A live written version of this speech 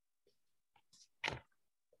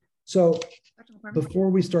So before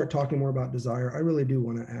we start talking more about desire, I really do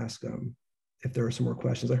want to ask if there are some more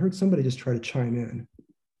questions. I heard somebody just try to chime in.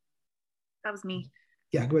 That was me.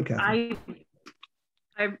 Yeah, go ahead,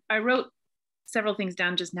 Catherine. I wrote several things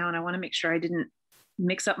down just now, and I want to make sure I didn't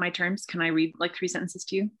mix up my terms. Can I read like 3 sentences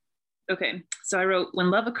to you? Okay, so I wrote, when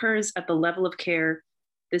love occurs at the level of care,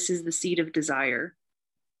 this is the seed of desire.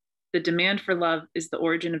 The demand for love is the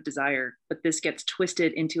origin of desire, but this gets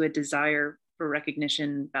twisted into a desire for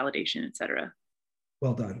recognition, validation, etc.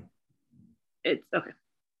 Well done. It's okay.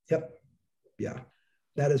 Yep. Yeah,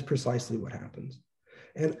 that is precisely what happens.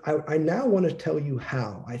 And I now want to tell you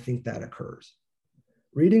how I think that occurs.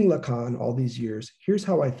 Reading Lacan all these years, here's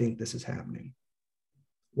how I think this is happening.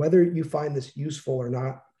 Whether you find this useful or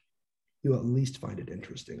not, you'll at least find it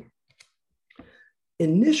interesting.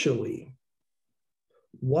 Initially,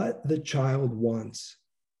 what the child wants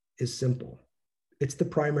is simple. It's the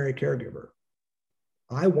primary caregiver.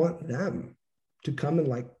 I want them to come and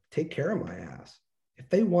like take care of my ass. If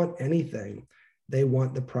they want anything, they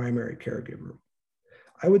want the primary caregiver.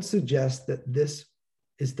 I would suggest that this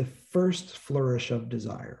is the first flourish of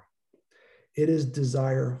desire. It is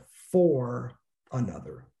desire for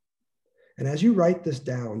another. And as you write this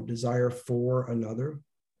down, desire for another,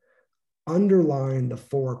 underline the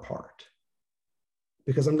for part,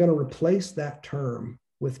 because I'm going to replace that term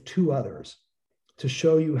with 2 others to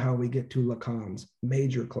show you how we get to Lacan's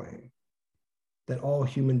major claim that all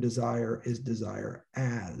human desire is desire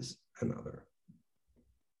as another.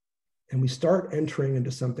 And we start entering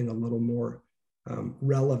into something a little more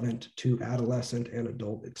relevant to adolescent and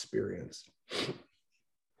adult experience.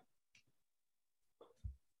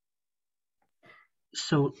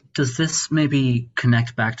 So does this maybe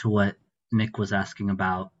connect back to what Nick was asking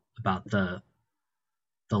about the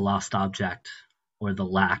lost object or the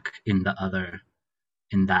lack in the other,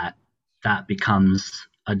 in that becomes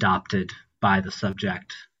adopted by the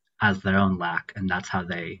subject as their own lack, and that's how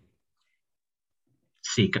they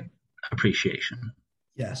seek appreciation?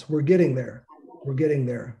 Yes, we're getting there. We're getting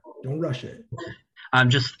there. Don't rush it.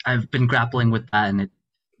 I've been grappling with that, and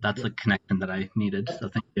that's a connection that I needed. So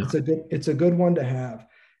thank you. It's a good one to have.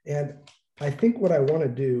 And I think what I want to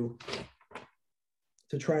do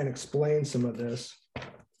to try and explain some of this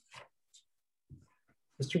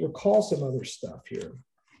is to recall some other stuff here.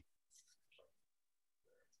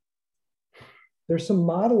 There's some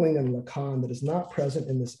modeling in Lacan that is not present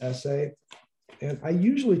in this essay. And I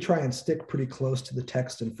usually try and stick pretty close to the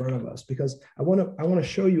text in front of us because I want to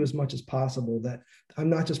show you as much as possible that I'm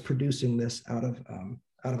not just producing this out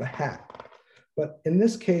of a hat. But in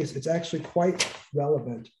this case, it's actually quite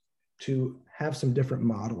relevant to have some different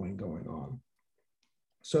modeling going on.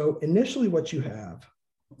 So initially what you have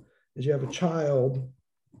is you have a child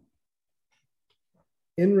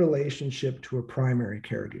in relationship to a primary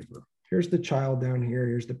caregiver. Here's the child down here,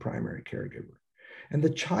 here's the primary caregiver. And the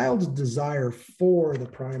child's desire for the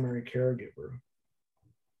primary caregiver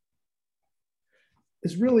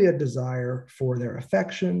is really a desire for their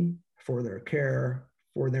affection, for their care,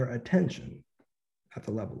 for their attention at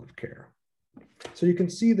the level of care. So you can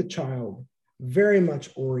see the child very much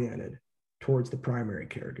oriented towards the primary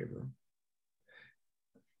caregiver.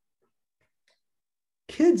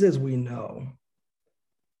 Kids, as we know,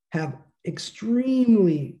 have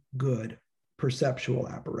extremely good perceptual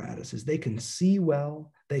apparatuses. They can see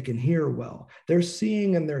well, they can hear well. Their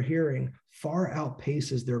seeing and their hearing far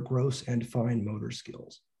outpaces their gross and fine motor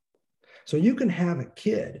skills. So you can have a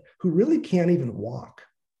kid who really can't even walk,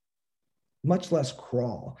 much less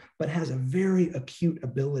crawl, but has a very acute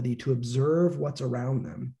ability to observe what's around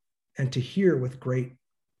them and to hear with great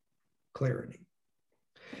clarity.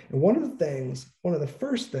 And one of the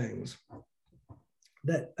first things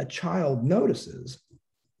that a child notices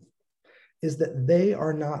is that they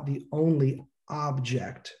are not the only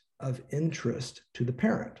object of interest to the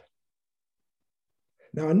parent.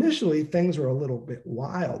 Now, initially, things are a little bit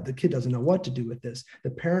wild. The kid doesn't know what to do with this. The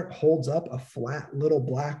parent holds up a flat little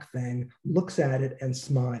black thing, looks at it, and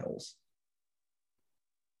smiles.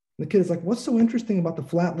 The kid is like, what's so interesting about the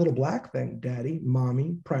flat little black thing, daddy,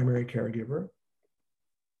 mommy, primary caregiver?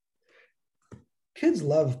 Kids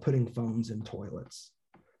love putting phones in toilets.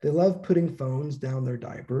 They love putting phones down their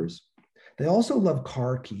diapers. They also love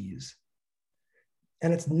car keys.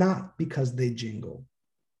 And it's not because they jingle.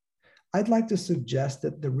 I'd like to suggest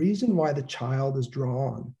that the reason why the child is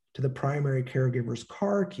drawn to the primary caregiver's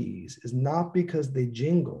car keys is not because they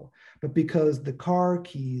jingle, but because the car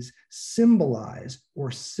keys symbolize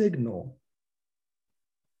or signal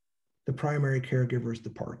the primary caregiver's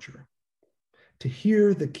departure. To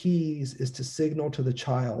hear the keys is to signal to the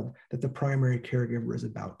child that the primary caregiver is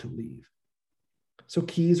about to leave. So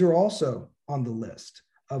keys are also on the list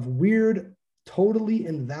of weird, totally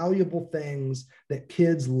invaluable things that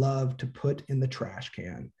kids love to put in the trash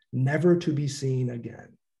can, never to be seen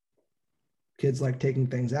again. Kids like taking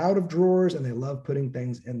things out of drawers and they love putting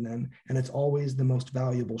things in them. And it's always the most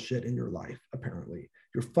valuable shit in your life, apparently.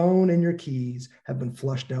 Your phone and your keys have been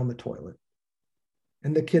flushed down the toilet.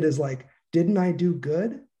 And the kid is like, didn't I do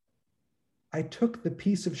good? I took the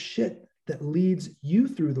piece of shit that leads you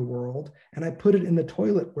through the world and I put it in the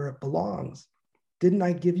toilet where it belongs. Didn't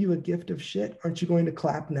I give you a gift of shit? Aren't you going to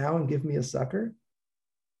clap now and give me a sucker?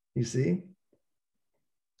 You see?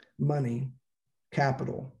 Money,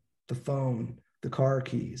 capital, the phone, the car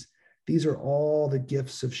keys. These are all the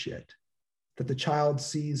gifts of shit that the child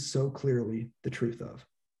sees so clearly the truth of.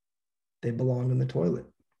 They belong in the toilet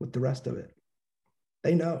with the rest of it.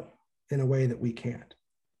 They know in a way that we can't.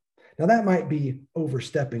 Now, that might be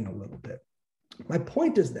overstepping a little bit. My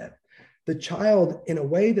point is that the child, in a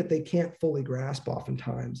way that they can't fully grasp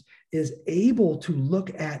oftentimes, is able to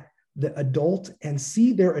look at the adult and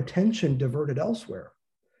see their attention diverted elsewhere.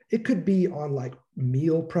 It could be on like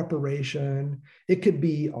meal preparation. It could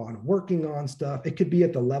be on working on stuff. It could be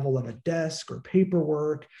at the level of a desk or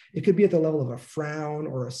paperwork. It could be at the level of a frown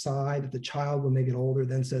or a sigh that the child, when they get older,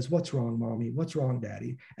 then says, "What's wrong, mommy? What's wrong,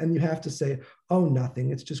 daddy?" And you have to say, "Oh,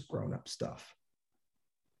 nothing. It's just grown-up stuff."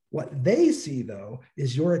 What they see, though,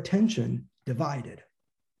 is your attention divided.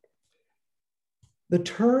 The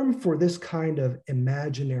term for this kind of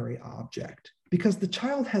imaginary object, because the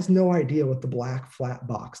child has no idea what the black flat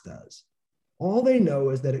box does. All they know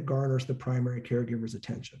is that it garners the primary caregiver's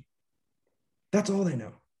attention. That's all they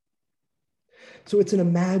know. So it's an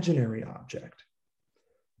imaginary object.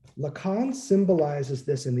 Lacan symbolizes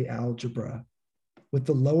this in the algebra with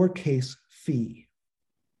the lowercase phi.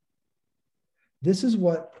 This is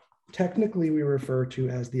what technically we refer to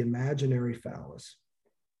as the imaginary phallus.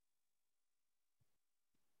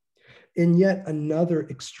 In yet another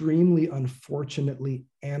extremely unfortunately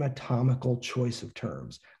anatomical choice of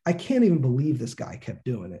terms. I can't even believe this guy kept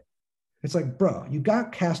doing it. It's like, bro, you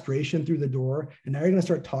got castration through the door and now you're gonna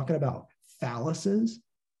start talking about phalluses?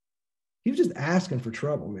 He was just asking for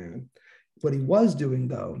trouble, man. What he was doing,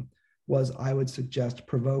 though, was, I would suggest,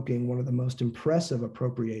 provoking one of the most impressive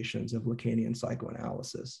appropriations of Lacanian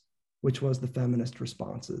psychoanalysis, which was the feminist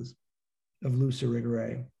responses of Luce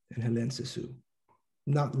Irigaray and Hélène Cixous,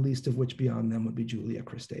 not least of which beyond them would be Julia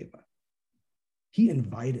Kristeva. He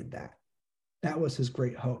invited that. That was his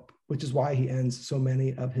great hope, which is why he ends so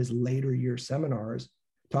many of his later year seminars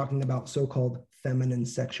talking about so-called feminine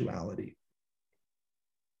sexuality.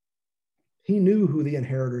 He knew who the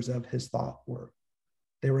inheritors of his thought were.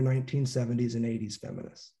 They were 1970s and 80s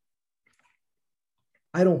feminists.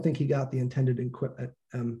 I don't think he got the intended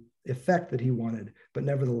effect that he wanted, but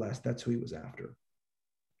nevertheless, that's who he was after.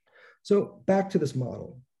 So back to this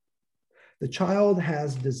model. The child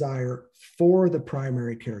has desire for the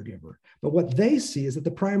primary caregiver, but what they see is that the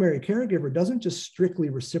primary caregiver doesn't just strictly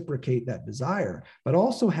reciprocate that desire, but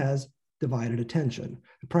also has divided attention.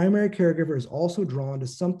 The primary caregiver is also drawn to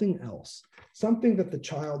something else, something that the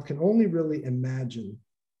child can only really imagine.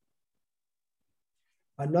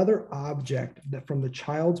 Another object that from the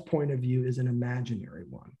child's point of view is an imaginary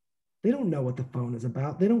one. They don't know what the phone is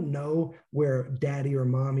about. They don't know where daddy or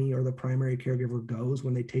mommy or the primary caregiver goes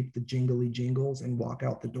when they take the jingly jingles and walk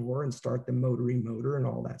out the door and start the motory motor and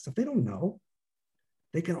all that stuff. They don't know.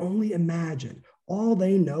 They can only imagine. All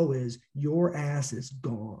they know is your ass is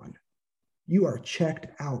gone. You are checked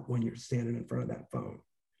out when you're standing in front of that phone.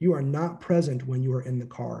 You are not present when you are in the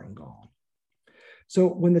car and gone. So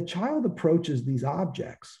when the child approaches these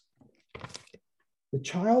objects, the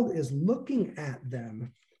child is looking at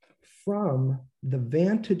them from the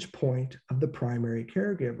vantage point of the primary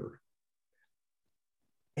caregiver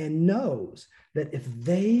and knows that if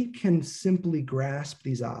they can simply grasp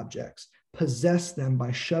these objects, possess them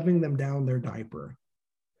by shoving them down their diaper,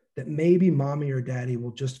 that maybe mommy or daddy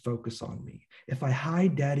will just focus on me. If I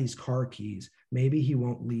hide daddy's car keys, maybe he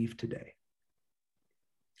won't leave today.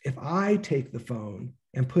 If I take the phone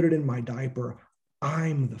and put it in my diaper,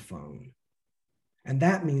 I'm the phone. And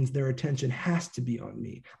that means their attention has to be on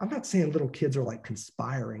me. I'm not saying little kids are like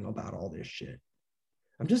conspiring about all this shit.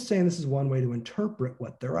 I'm just saying this is one way to interpret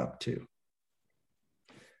what they're up to.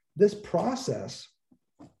 This process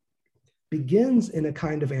begins in a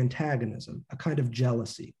kind of antagonism, a kind of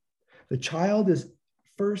jealousy. The child is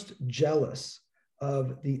first jealous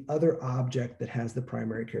of the other object that has the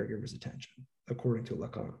primary caregiver's attention, according to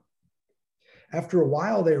Lacan. After a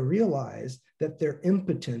while, they realize that they're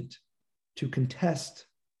impotent to contest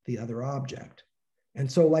the other object. And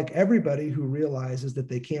so like everybody who realizes that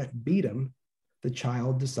they can't beat them, the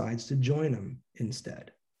child decides to join them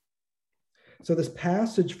instead. So this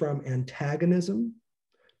passage from antagonism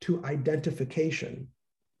to identification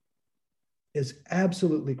is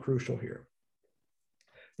absolutely crucial here.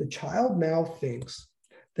 The child now thinks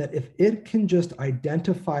that if it can just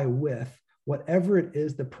identify with whatever it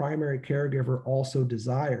is the primary caregiver also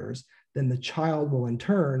desires, then the child will in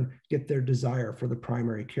turn get their desire for the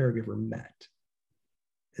primary caregiver met.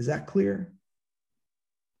 Is that clear?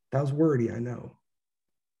 That was wordy, I know.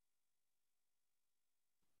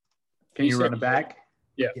 Can you run it back?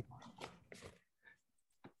 Yeah.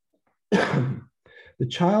 The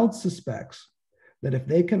child suspects that if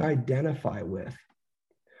they can identify with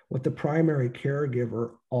what the primary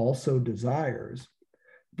caregiver also desires,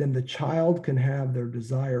 then the child can have their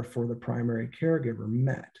desire for the primary caregiver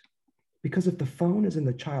met. Because if the phone is in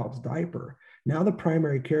the child's diaper, now the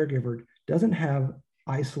primary caregiver doesn't have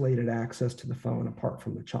isolated access to the phone apart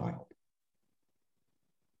from the child.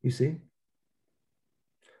 You see?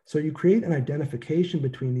 So you create an identification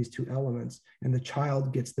between these two elements, and the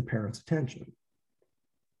child gets the parent's attention.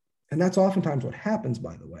 And that's oftentimes what happens,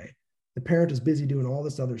 by the way. The parent is busy doing all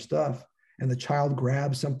this other stuff, and the child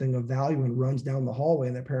grabs something of value and runs down the hallway,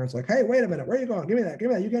 and the parent's like, hey, wait a minute, where are you going? Give me that, give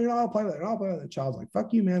me that. You get it, I'll play with it, I'll play with it. The child's like,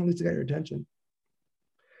 fuck you, man, at least I got your attention.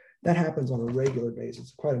 That happens on a regular basis.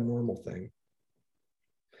 It's quite a normal thing.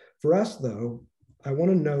 For us, though, I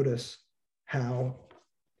want to notice how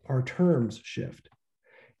our terms shift.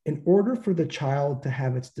 In order for the child to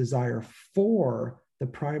have its desire for the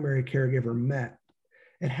primary caregiver met,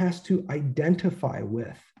 it has to identify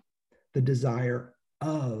with the desire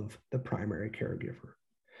of the primary caregiver.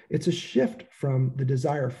 It's a shift from the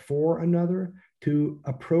desire for another to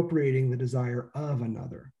appropriating the desire of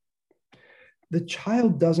another. The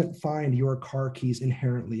child doesn't find your car keys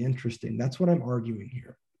inherently interesting. That's what I'm arguing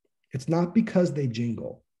here. It's not because they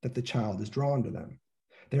jingle that the child is drawn to them.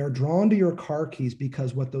 They are drawn to your car keys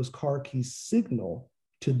because what those car keys signal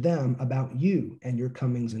to them about you and your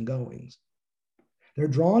comings and goings. They're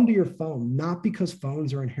drawn to your phone not because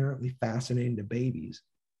phones are inherently fascinating to babies.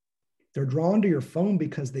 They're drawn to your phone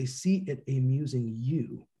because they see it amusing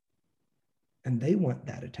you, and they want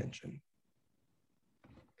that attention.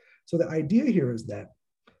 So the idea here is that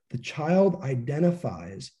the child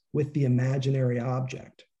identifies with the imaginary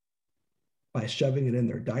object by shoving it in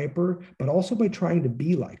their diaper, but also by trying to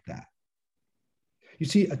be like that. You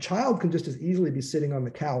see, a child can just as easily be sitting on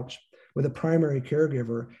the couch with a primary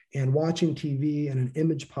caregiver and watching TV, and an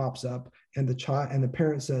image pops up, and the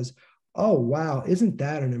parent says, oh, wow, isn't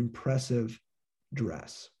that an impressive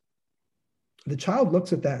dress? The child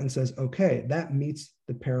looks at that and says, okay, that meets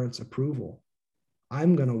the parent's approval.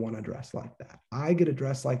 I'm going to want to dress like that. I get a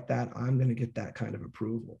dress like that. I'm going to get that kind of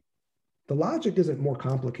approval. The logic isn't more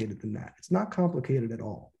complicated than that. It's not complicated at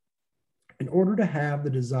all. In order to have the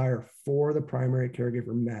desire for the primary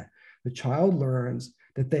caregiver met, the child learns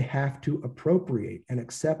that they have to appropriate and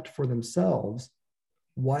accept for themselves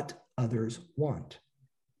what others want.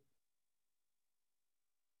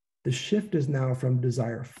 The shift is now from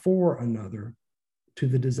desire for another to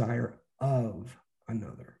the desire of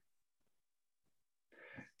another.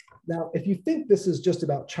 Now, if you think this is just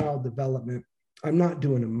about child development, I'm not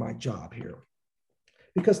doing my job here.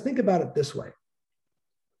 Because think about it this way.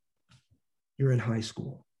 You're in high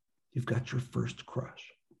school. You've got your first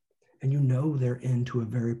crush. And you know they're into a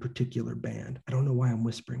very particular band. I don't know why I'm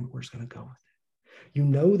whispering, but we're just going to go with it. You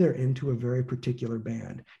know they're into a very particular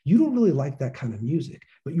band. You don't really like that kind of music,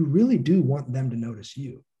 but you really do want them to notice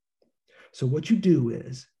you. So what you do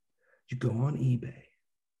is you go on eBay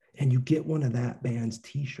and you get one of that band's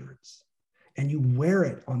t-shirts and you wear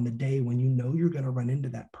it on the day when you know you're going to run into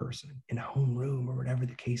that person in a homeroom or whatever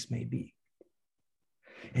the case may be.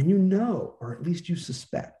 And you know, or at least you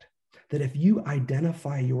suspect, that if you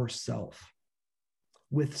identify yourself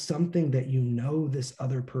with something that you know this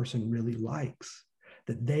other person really likes,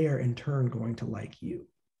 that they are in turn going to like you.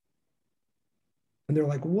 And they're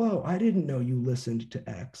like, whoa, I didn't know you listened to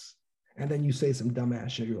X. And then you say some dumbass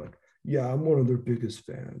shit. You're like, yeah, I'm one of their biggest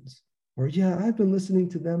fans. Or yeah, I've been listening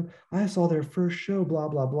to them. I saw their first show, blah,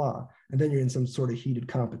 blah, blah. And then you're in some sort of heated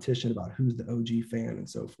competition about who's the OG fan and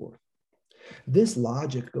so forth. This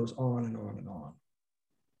logic goes on and on and on.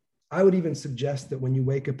 I would even suggest that when you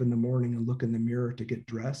wake up in the morning and look in the mirror to get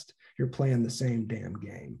dressed, you're playing the same damn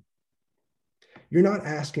game. You're not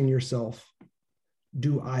asking yourself,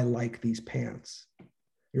 do I like these pants?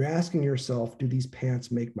 You're asking yourself, do these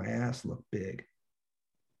pants make my ass look big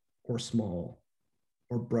or small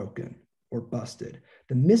or broken or busted?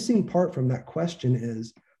 The missing part from that question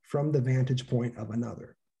is from the vantage point of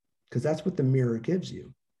another, because that's what the mirror gives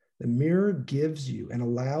you. The mirror gives you and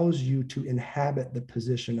allows you to inhabit the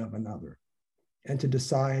position of another and to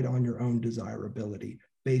decide on your own desirability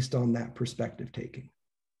based on that perspective taking.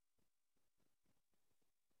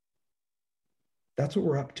 That's what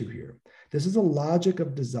we're up to here. This is a logic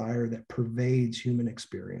of desire that pervades human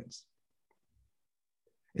experience.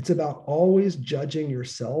 It's about always judging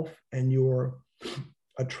yourself and your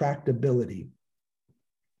attractability,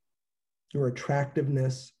 your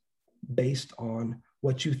attractiveness based on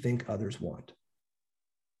what you think others want.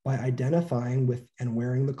 By identifying with and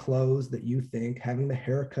wearing the clothes that you think, having the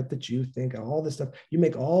haircut that you think, and all this stuff, you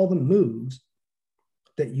make all the moves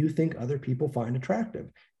that you think other people find attractive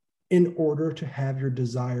in order to have your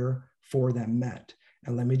desire for them met.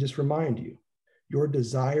 And let me just remind you, your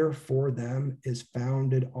desire for them is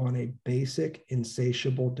founded on a basic,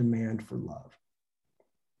 insatiable demand for love.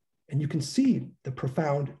 And you can see the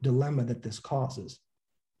profound dilemma that this causes.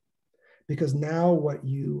 Because now what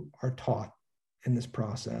you are taught in this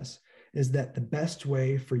process is that the best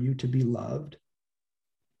way for you to be loved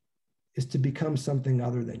is to become something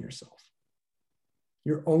other than yourself.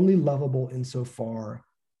 You're only lovable insofar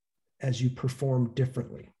as you perform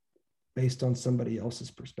differently based on somebody else's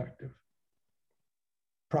perspective.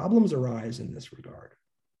 Problems arise in this regard.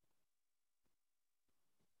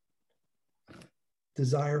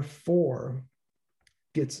 Desire for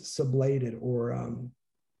gets sublated or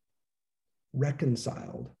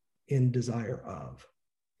reconciled in desire of.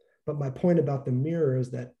 But my point about the mirror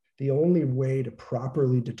is that the only way to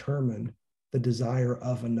properly determine the desire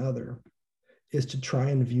of another is to try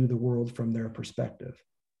and view the world from their perspective,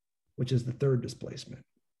 which is the third displacement,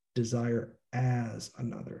 desire as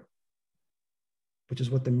another, which is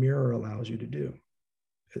what the mirror allows you to do.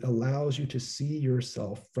 It allows you to see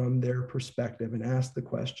yourself from their perspective and ask the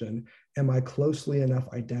question, am I closely enough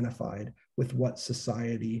identified with what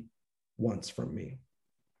society wants from me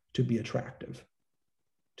to be attractive,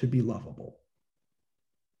 to be lovable?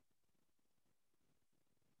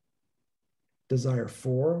 Desire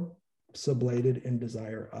for, sublated in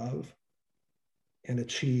desire of, and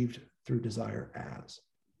achieved through desire as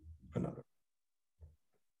another.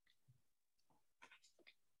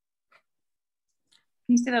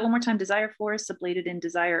 Can you say that one more time? Desire for, sublated in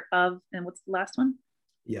desire of, and what's the last one?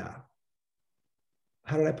 Yeah.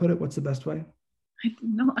 How did I put it? What's the best way? I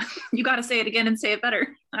don't know. You got to say it again and say it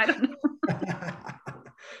better. I don't know.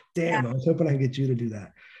 Damn, I was hoping I could get you to do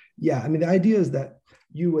that. Yeah, I mean, the idea is that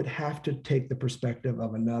you would have to take the perspective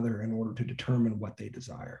of another in order to determine what they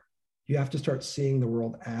desire. You have to start seeing the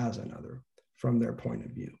world as another from their point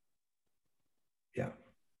of view. Yeah.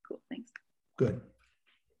 Cool, thanks. Good.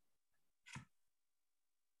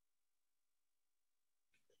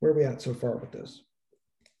 Where are we at so far with this?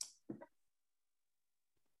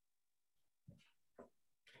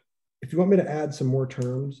 If you want me to add some more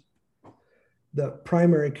terms, the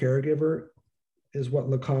primary caregiver is what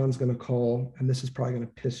Lacan's going to call, and this is probably going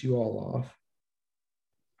to piss you all off,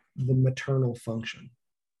 the maternal function.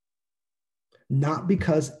 Not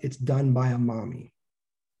because it's done by a mommy.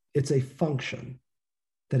 It's a function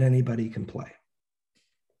that anybody can play.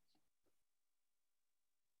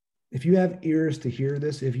 If you have ears to hear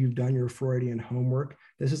this, if you've done your Freudian homework,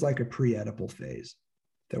 this is like a pre-Oedipal phase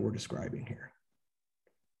that we're describing here,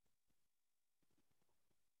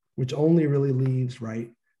 which only really leaves, right,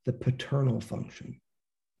 the paternal function.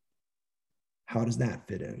 How does that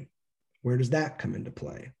fit in? Where does that come into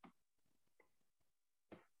play?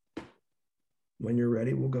 When you're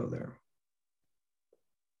ready, we'll go there.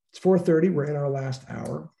 It's 4:30. We're in our last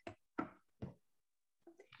hour.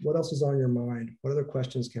 What else is on your mind? What other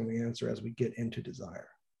questions can we answer as we get into desire?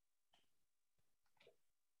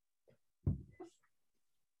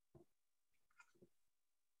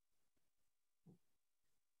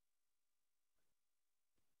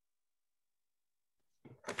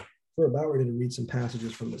 We're about ready to read some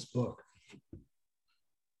passages from this book.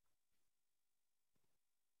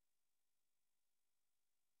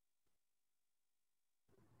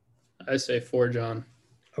 I say 4, John.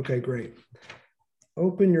 Okay, great.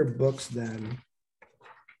 Open your books then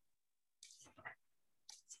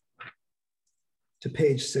to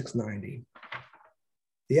page 690.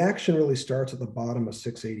 The action really starts at the bottom of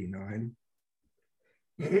 689.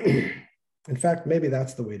 In fact, maybe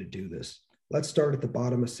that's the way to do this. Let's start at the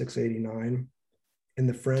bottom of 689 in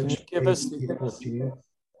the French. Can you give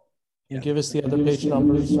us the other page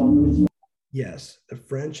numbers? Yes, the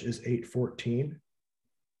French is 814.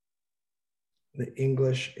 The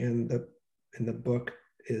English in the book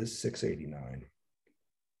is 689.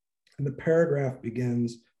 And the paragraph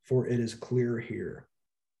begins, "For it is clear here."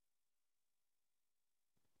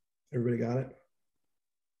 Everybody got it?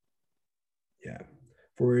 Yeah.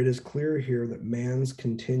 For it is clear here that man's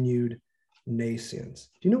continued nascience.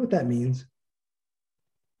 Do you know what that means?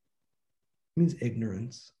 It means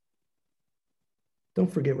ignorance.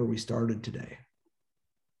 Don't forget where we started today.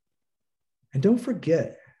 And don't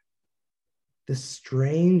forget this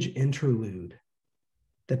strange interlude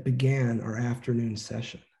that began our afternoon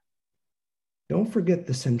session. Don't forget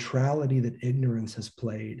the centrality that ignorance has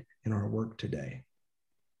played in our work today.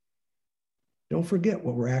 Don't forget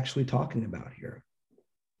what we're actually talking about here.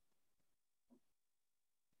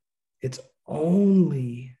 It's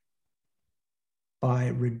only by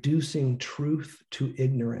reducing truth to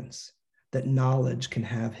ignorance that knowledge can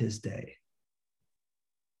have his day.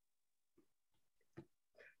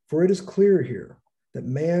 For it is clear here that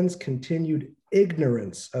man's continued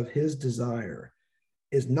ignorance of his desire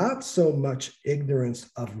is not so much ignorance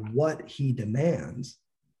of what he demands.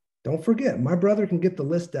 Don't forget, my brother can get the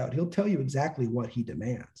list out. He'll tell you exactly what he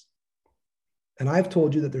demands. And I've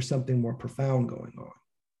told you that there's something more profound going on.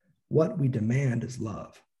 What we demand is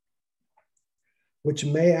love, which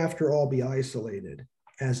may after all be isolated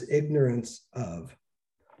as ignorance of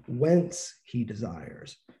whence he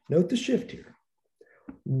desires. Note the shift here.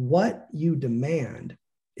 What you demand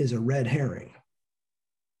is a red herring.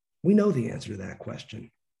 We know the answer to that question.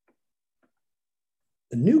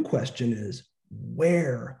 The new question is,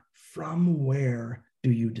 from where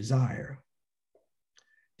do you desire?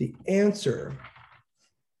 The answer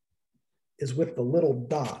is with the little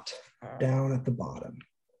dot down at the bottom.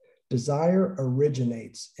 Desire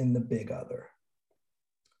originates in the big other,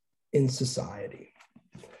 in society.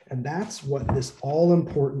 And that's what this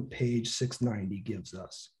all-important page 690 gives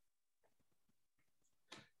us.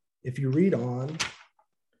 If you read on,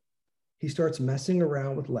 he starts messing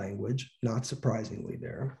around with language, not surprisingly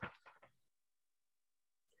there.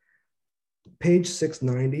 Page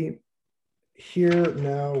 690, here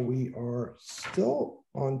now we are still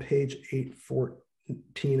on page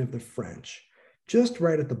 814 of the French, just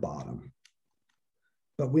right at the bottom.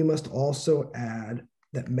 But we must also add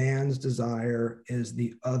that man's desire is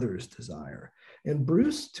the other's desire. And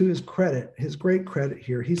Bruce, to his credit, his great credit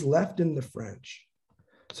here, he's left in the French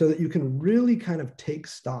so that you can really kind of take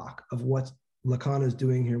stock of what Lacan is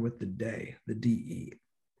doing here with the day, the DE,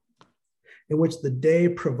 in which the day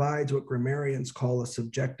provides what grammarians call a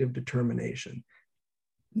subjective determination,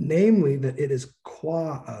 namely that it is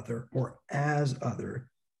qua other or as other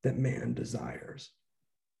that man desires.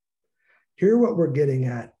 Here what we're getting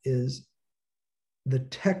at is the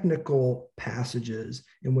technical passages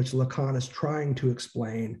in which Lacan is trying to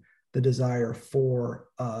explain the desire for,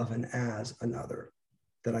 of, and as another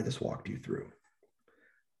that I just walked you through.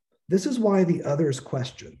 This is why the other's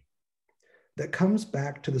question that comes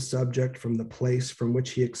back to the subject from the place from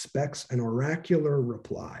which he expects an oracular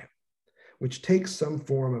reply, which takes some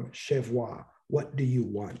form of chevois, what do you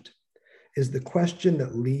want, is the question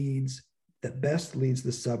that best leads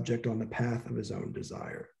the subject on the path of his own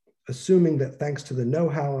desire. Assuming that thanks to the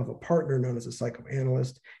know-how of a partner known as a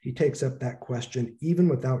psychoanalyst, he takes up that question even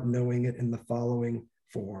without knowing it in the following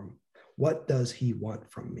form. What does he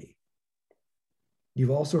want from me?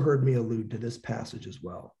 You've also heard me allude to this passage as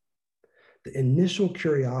well. The initial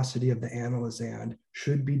curiosity of the analysand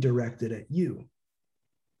should be directed at you,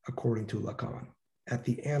 according to Lacan, at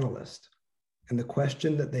the analyst. And the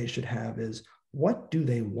question that they should have is, what do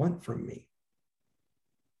they want from me?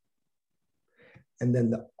 And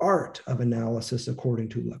then the art of analysis, according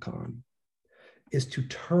to Lacan, is to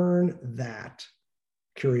turn that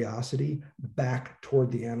curiosity back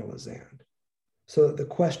toward the analysand, so that the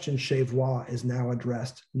question chevois is now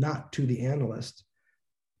addressed not to the analyst,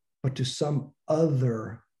 but to some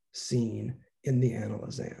other scene in the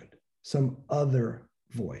analysand, some other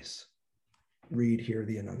voice. Read here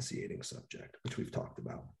the enunciating subject, which we've talked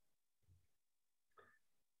about.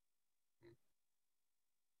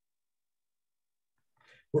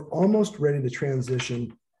 We're almost ready to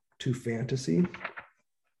transition to fantasy,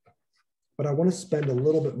 but I want to spend a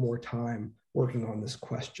little bit more time working on this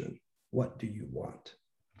question. What do you want?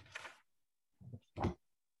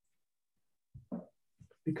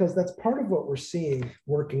 Because that's part of what we're seeing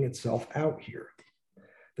working itself out here.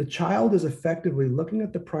 The child is effectively looking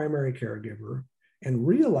at the primary caregiver and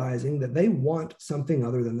realizing that they want something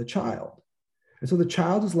other than the child. And so the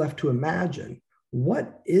child is left to imagine,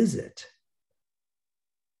 what is it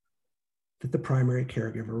that the primary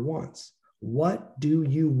caregiver wants? What do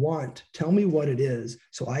you want? Tell me what it is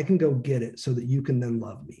so I can go get it so that you can then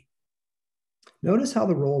love me. Notice how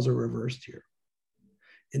the roles are reversed here.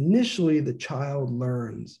 Initially, the child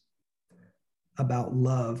learns about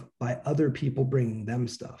love by other people bringing them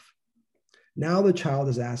stuff. Now the child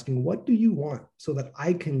is asking, what do you want so that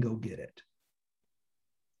I can go get it?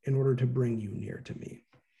 in order to bring you near to me.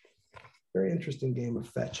 Very interesting game of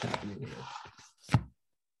fetch happening here.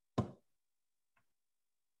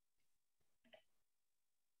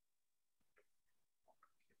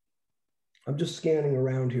 I'm just scanning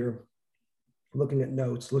around here, looking at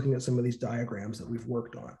notes, looking at some of these diagrams that we've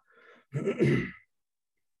worked on.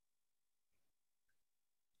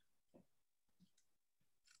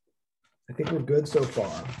 I think we're good so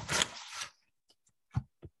far.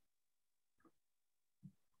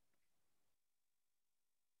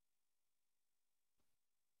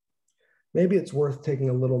 Maybe it's worth taking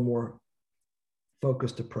a little more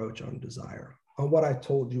focused approach on desire. On what I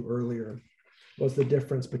told you earlier was the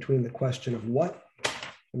difference between the question of what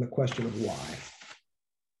and the question of why.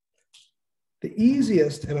 The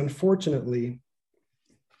easiest and unfortunately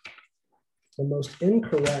the most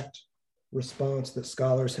incorrect response that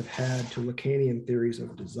scholars have had to Lacanian theories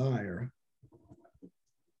of desire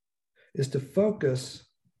is to focus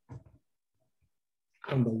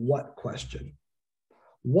on the what question.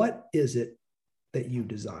 What is it that you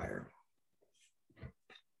desire?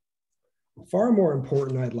 Far more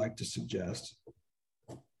important, I'd like to suggest,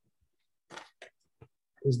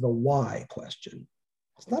 is the why question.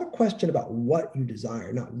 It's not a question about what you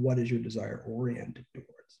desire, not what is your desire oriented towards.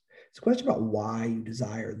 It's a question about why you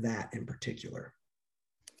desire that in particular.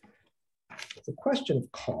 It's a question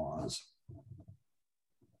of cause.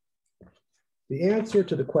 The answer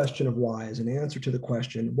to the question of why is an answer to the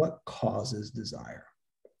question, what causes desire?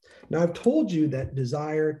 Now, I've told you that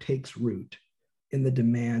desire takes root in the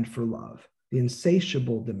demand for love, the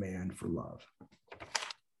insatiable demand for love.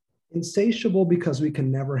 Insatiable because we can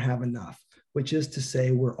never have enough, which is to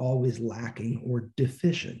say we're always lacking or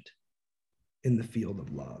deficient in the field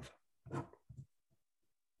of love.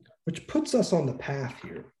 Which puts us on the path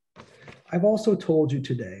here. I've also told you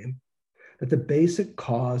today that the basic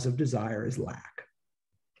cause of desire is lack.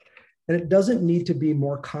 And it doesn't need to be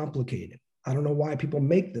more complicated. I don't know why people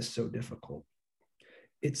make this so difficult.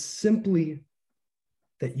 It's simply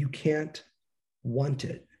that you can't want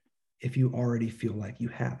it if you already feel like you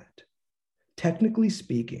have it. Technically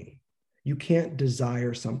speaking, you can't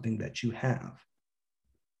desire something that you have.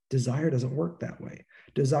 Desire doesn't work that way.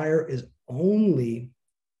 Desire is only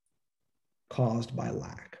caused by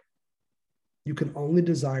lack. You can only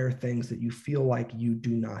desire things that you feel like you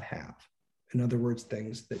do not have. In other words,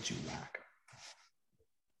 things that you lack.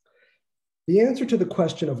 The answer to the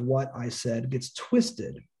question of what I said gets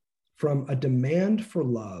twisted from a demand for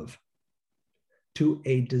love to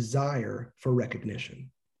a desire for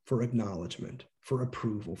recognition, for acknowledgement, for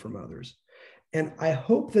approval from others. And I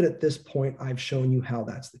hope that at this point, I've shown you how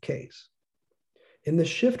that's the case. In the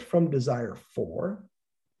shift from desire for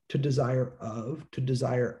to desire of to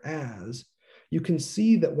desire as, you can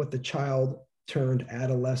see that what the child turned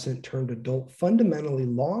adolescent turned adult fundamentally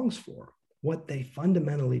longs for, what they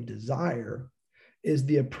fundamentally desire, is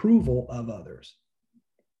the approval of others.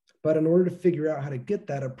 But in order to figure out how to get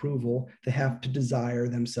that approval, they have to desire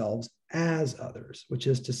themselves as others, which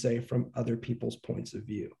is to say from other people's points of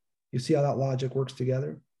view. You see how that logic works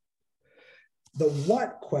together? The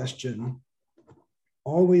what question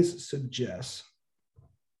always suggests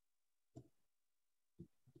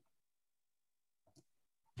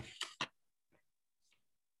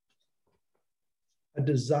a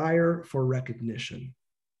desire for recognition.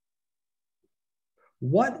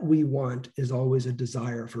 What we want is always a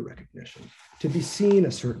desire for recognition, to be seen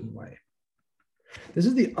a certain way. This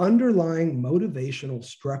is the underlying motivational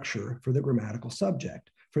structure for the grammatical subject,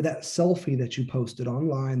 for that selfie that you posted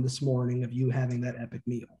online this morning of you having that epic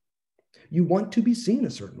meal. You want to be seen a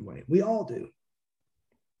certain way. We all do.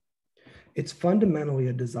 It's fundamentally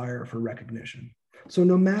a desire for recognition. So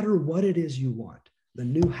no matter what it is you want, the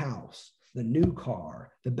new house, the new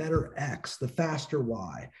car, the better X, the faster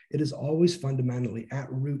Y, it is always fundamentally at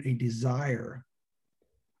root a desire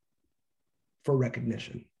for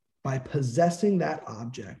recognition. By possessing that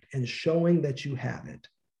object and showing that you have it,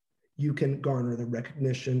 you can garner the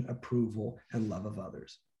recognition, approval, and love of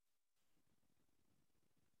others.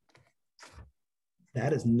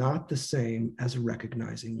 That is not the same as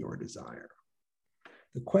recognizing your desire.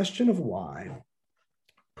 The question of why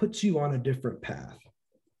puts you on a different path.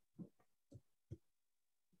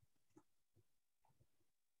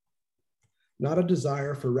 Not a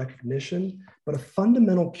desire for recognition, but a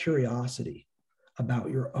fundamental curiosity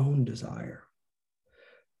about your own desire.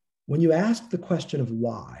 When you ask the question of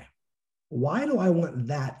why do I want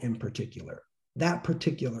that in particular? That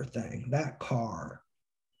particular thing, that car,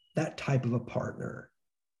 that type of a partner,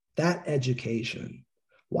 that education.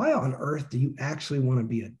 Why on earth do you actually want to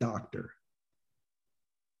be a doctor?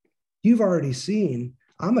 You've already seen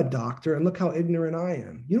I'm a doctor and look how ignorant I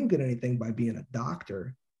am. You don't get anything by being a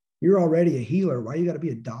doctor. You're already a healer. Why you got to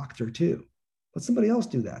be a doctor too? Let somebody else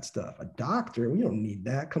do that stuff. A doctor, we don't need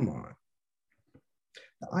that. Come on.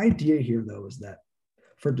 The idea here, though, is that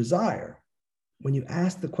for desire, when you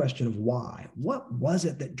ask the question of why, what was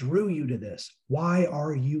it that drew you to this? Why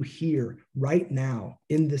are you here right now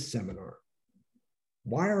in this seminar?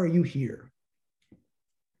 Why are you here?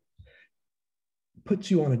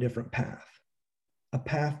 Puts you on a different path, a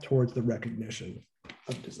path towards the recognition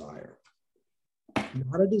of desire.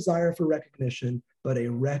 Not a desire for recognition, but a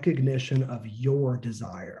recognition of your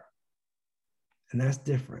desire. And that's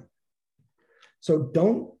different. So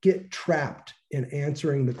don't get trapped in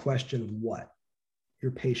answering the question, what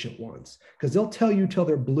your patient wants, because they'll tell you till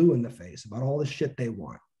they're blue in the face about all the shit they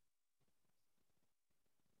want.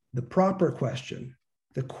 The proper question,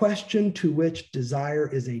 the question to which desire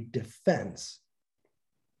is a defense,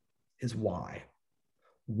 is why.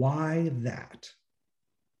 Why that?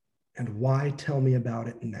 And why tell me about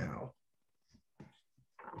it now?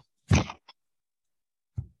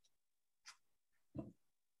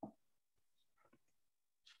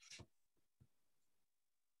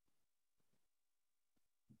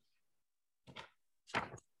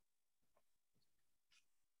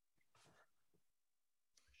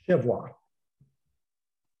 Chevoir.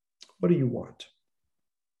 What do you want?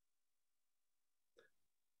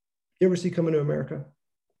 You ever see Coming to America?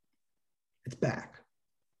 It's back,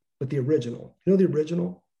 but the original. You know the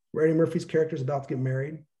original, where Eddie Murphy's character is about to get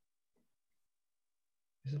married?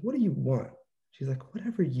 He says, what do you want? She's like,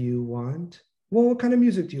 whatever you want. Well, what kind of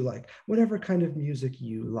music do you like? Whatever kind of music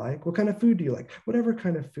you like. What kind of food do you like? Whatever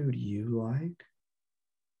kind of food you like.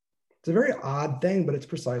 It's a very odd thing, but it's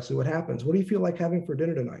precisely what happens. What do you feel like having for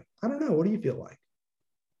dinner tonight? I don't know. What do you feel like?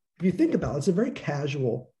 If you think about it, it's a very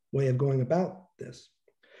casual way of going about this.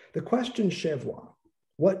 The question chevoir,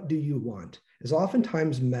 what do you want, is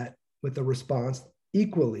oftentimes met with a response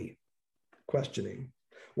equally questioning,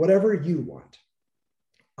 whatever you want,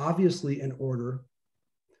 obviously in order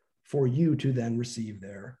for you to then receive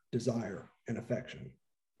their desire and affection.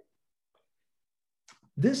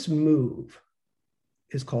 This move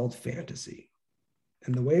is called fantasy.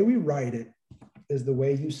 And the way we write it is the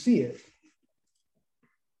way you see it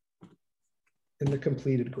in the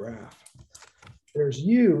completed graph. There's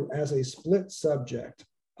you as a split subject,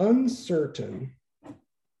 uncertain,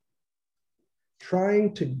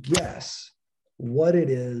 trying to guess what it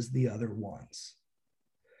is the other wants.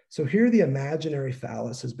 So here the imaginary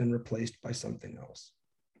phallus has been replaced by something else.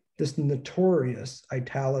 This notorious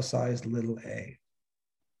italicized little a.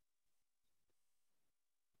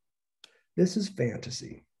 This is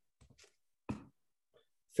fantasy.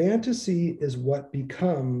 Fantasy is what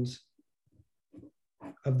becomes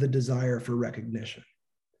of the desire for recognition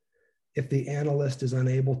if the analyst is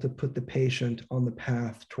unable to put the patient on the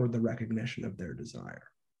path toward the recognition of their desire.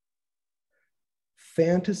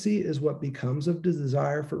 Fantasy is what becomes of the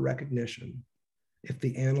desire for recognition if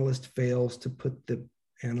the analyst fails to put the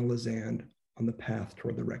analysand on the path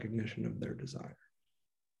toward the recognition of their desire.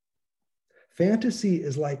 Fantasy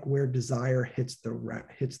is like where desire hits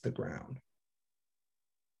the ground.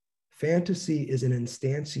 Fantasy is an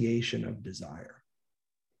instantiation of desire.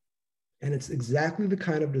 And it's exactly the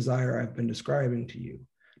kind of desire I've been describing to you.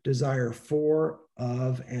 Desire for,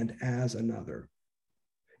 of, and as another.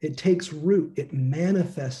 It takes root. It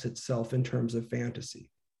manifests itself in terms of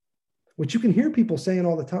fantasy, which you can hear people saying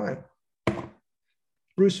all the time.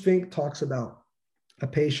 Bruce Fink talks about a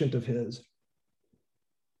patient of his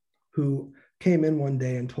who came in one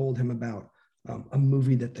day and told him about a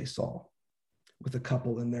movie that they saw with a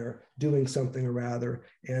couple, and they're doing something or rather,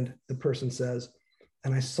 and the person says,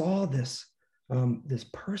 and I saw this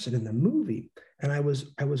person in the movie, and I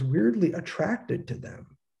was weirdly attracted to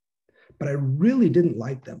them, but I really didn't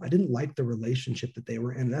like them. I didn't like the relationship that they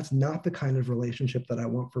were in. That's not the kind of relationship that I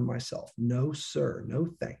want for myself. No, sir. No,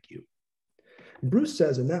 thank you. And Bruce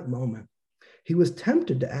says in that moment, he was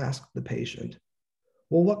tempted to ask the patient,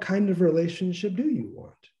 well, what kind of relationship do you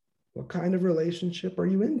want? What kind of relationship are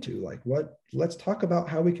you into? Like what? Let's talk about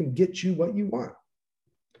how we can get you what you want.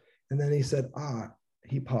 And then he said,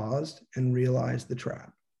 he paused and realized the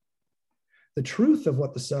trap. The truth of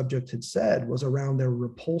what the subject had said was around their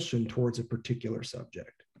repulsion towards a particular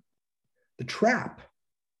subject. The trap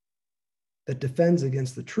that defends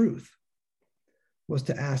against the truth was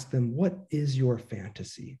to ask them, what is your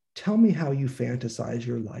fantasy? Tell me how you fantasize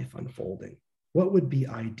your life unfolding. What would be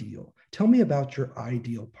ideal? Tell me about your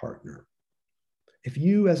ideal partner. If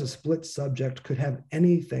you as a split subject could have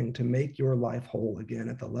anything to make your life whole again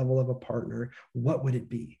at the level of a partner, what would it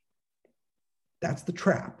be? That's the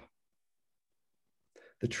trap.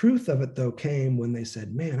 The truth of it, though, came when they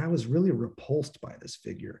said, man, I was really repulsed by this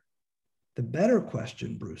figure. The better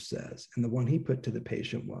question, Bruce says, and the one he put to the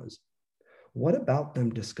patient was, what about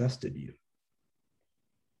them disgusted you?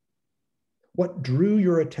 What drew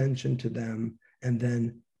your attention to them and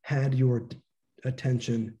then had your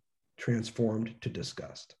attention transformed to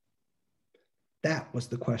disgust? That was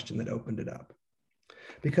the question that opened it up,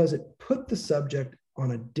 because it put the subject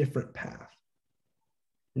on a different path.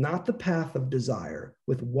 Not the path of desire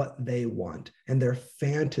with what they want and their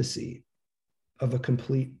fantasy of a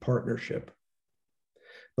complete partnership,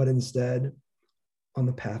 but instead on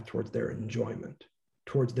the path towards their enjoyment,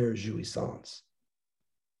 towards their jouissance.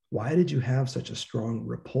 Why did you have such a strong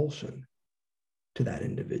repulsion to that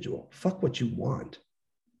individual? Fuck what you want.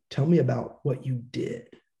 Tell me about what you did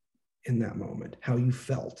in that moment, how you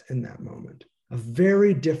felt in that moment. A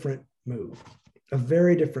very different move, a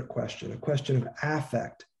very different question, a question of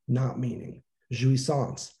affect, not meaning,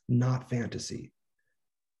 jouissance, not fantasy,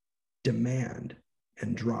 demand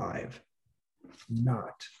and drive,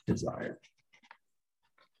 not desire.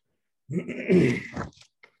 The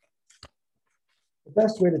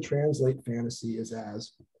best way to translate fantasy is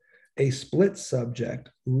as a split subject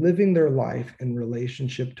living their life in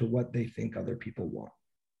relationship to what they think other people want.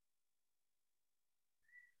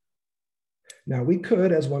 Now, we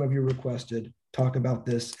could, as one of you requested, talk about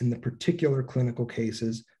this in the particular clinical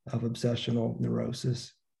cases of obsessional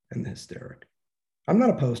neurosis and the hysteric. I'm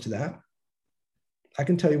not opposed to that. I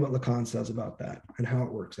can tell you what Lacan says about that and how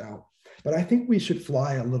it works out. But I think we should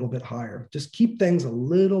fly a little bit higher. Just keep things a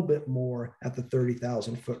little bit more at the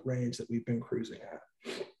 30,000 foot range that we've been cruising at.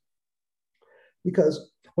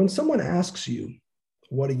 Because when someone asks you,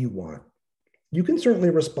 what do you want? You can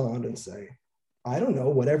certainly respond and say, I don't know,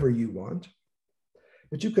 whatever you want.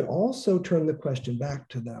 But you could also turn the question back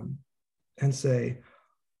to them and say,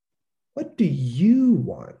 what do you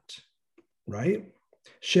want, right?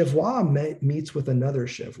 Chevois meets with another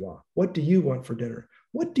Chevois. What do you want for dinner?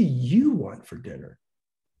 What do you want for dinner?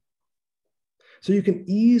 So you can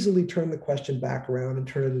easily turn the question back around and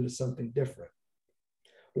turn it into something different.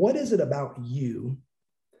 What is it about you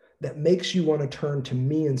that makes you want to turn to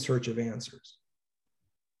me in search of answers?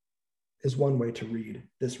 Is one way to read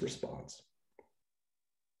this response.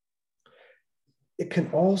 It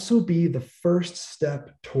can also be the first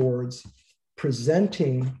step towards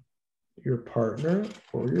presenting your partner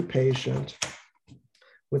or your patient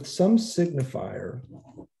with some signifier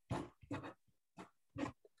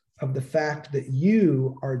of the fact that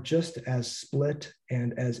you are just as split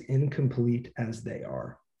and as incomplete as they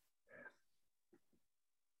are.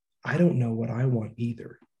 I don't know what I want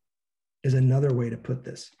either, is another way to put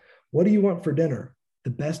this. What do you want for dinner?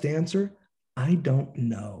 The best answer, I don't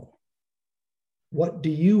know. What do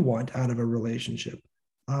you want out of a relationship?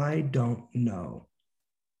 I don't know.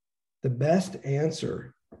 The best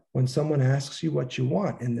answer when someone asks you what you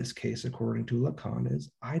want, in this case, according to Lacan,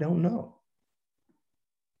 is, I don't know.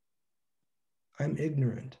 I'm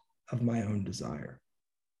ignorant of my own desire.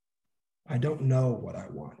 I don't know what I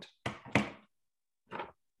want.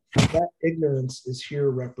 That ignorance is here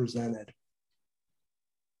represented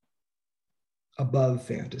above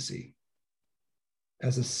fantasy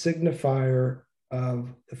as a signifier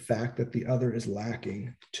of the fact that the other is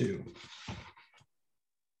lacking too.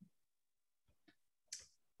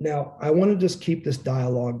 Now, I want to just keep this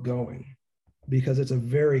dialogue going because it's a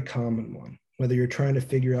very common one, whether you're trying to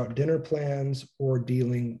figure out dinner plans or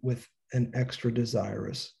dealing with an extra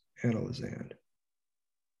desirous analysand.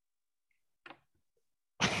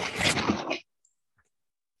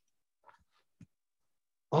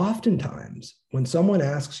 Oftentimes, when someone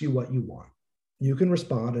asks you what you want, you can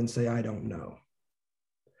respond and say, I don't know.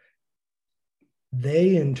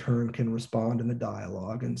 They, in turn, can respond in the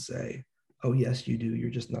dialogue and say, oh, yes, you do. You're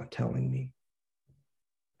just not telling me.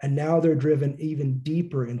 And now they're driven even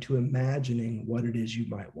deeper into imagining what it is you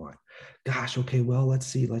might want. Gosh, okay, well, let's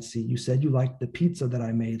see. You said you liked the pizza that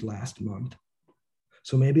I made last month.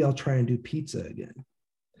 So maybe I'll try and do pizza again.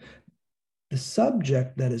 The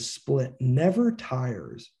subject that is split never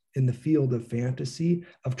tires in the field of fantasy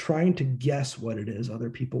of trying to guess what it is other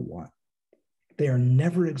people want. They are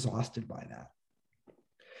never exhausted by that.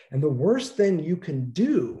 And the worst thing you can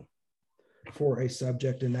do for a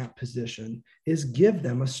subject in that position is give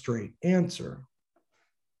them a straight answer.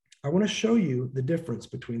 I want to show you the difference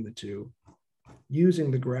between the two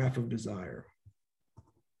using the graph of desire.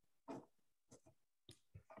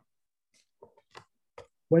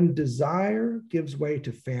 When desire gives way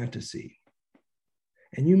to fantasy,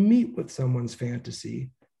 and you meet with someone's fantasy,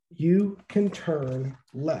 you can turn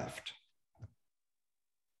left.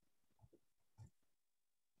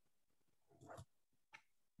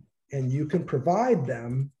 and you can provide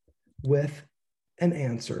them with an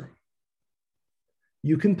answer.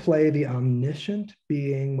 You can play the omniscient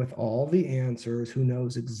being with all the answers who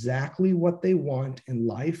knows exactly what they want in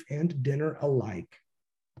life and dinner alike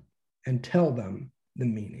and tell them the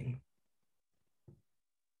meaning.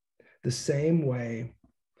 The same way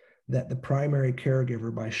that the primary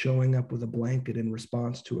caregiver, by showing up with a blanket in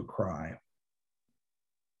response to a cry,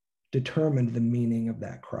 determined the meaning of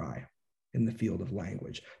that cry in the field of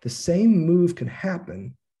language. The same move can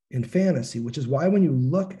happen in fantasy, which is why when you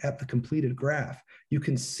look at the completed graph, you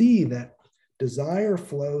can see that desire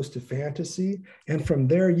flows to fantasy, and from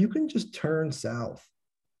there you can just turn south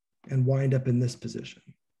and wind up in this position.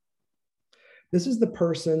 This is the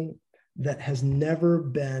person that has never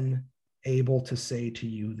been able to say to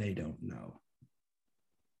you they don't know.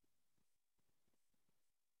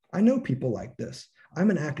 I know people like this. I'm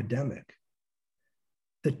an academic.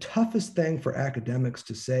 The toughest thing for academics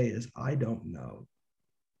to say is, I don't know.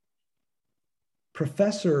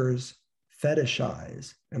 Professors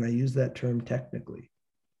fetishize, and I use that term technically,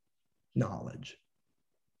 knowledge.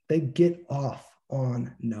 They get off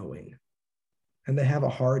on knowing, and they have a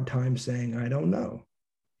hard time saying, I don't know.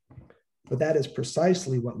 But that is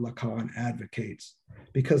precisely what Lacan advocates,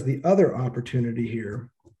 because the other opportunity here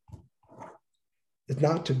is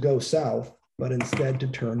not to go south, but instead to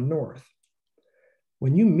turn north.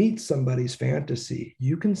 When you meet somebody's fantasy,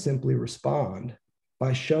 you can simply respond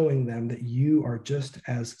by showing them that you are just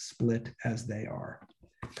as split as they are.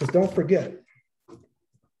 Because don't forget,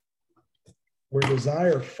 where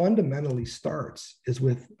desire fundamentally starts is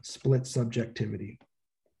with split subjectivity,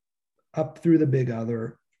 up through the big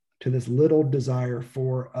other to this little desire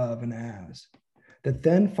for, of, and as, that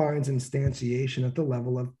then finds instantiation at the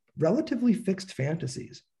level of relatively fixed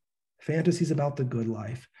fantasies. Fantasies about the good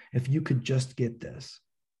life. If you could just get this.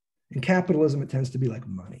 In capitalism, it tends to be like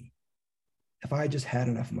money. If I just had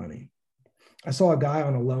enough money. I saw a guy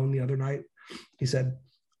on a loan the other night. He said,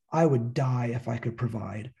 I would die if I could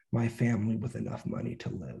provide my family with enough money to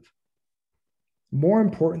live. More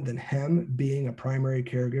important than him being a primary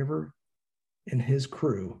caregiver in his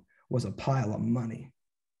crew was a pile of money.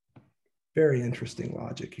 Very interesting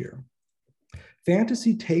logic here.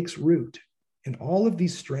 Fantasy takes root in all of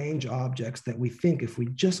these strange objects that we think if we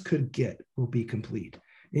just could get will be complete.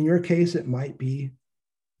 In your case, it might be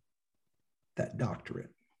that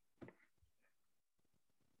doctorate.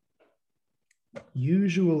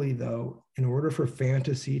 Usually, though, in order for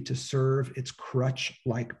fantasy to serve its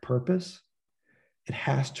crutch-like purpose, it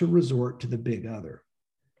has to resort to the big other.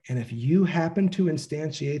 And if you happen to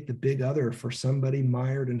instantiate the big other for somebody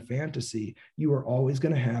mired in fantasy, you are always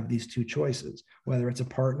going to have these two choices, whether it's a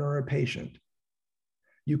partner or a patient.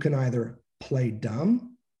 You can either play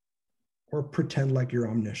dumb or pretend like you're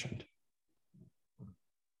omniscient.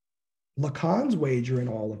 Lacan's wager in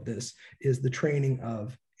all of this is the training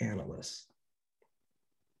of analysts.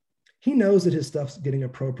 He knows that his stuff's getting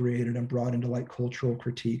appropriated and brought into like cultural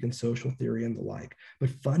critique and social theory and the like, but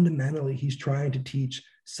fundamentally he's trying to teach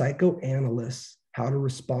psychoanalysts how to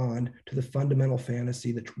respond to the fundamental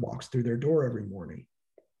fantasy that walks through their door every morning.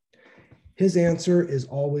 His answer is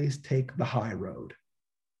always take the high road,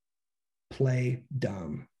 play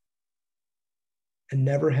dumb, and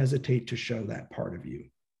never hesitate to show that part of you,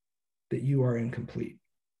 that you are incomplete.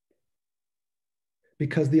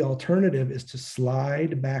 Because the alternative is to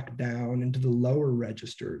slide back down into the lower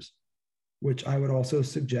registers, which I would also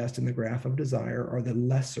suggest in the graph of desire are the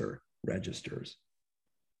lesser registers.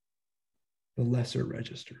 The lesser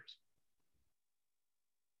registers.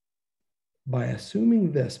 By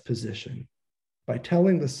assuming this position, by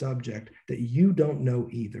telling the subject that you don't know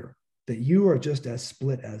either, that you are just as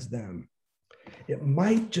split as them, it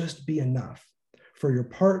might just be enough for your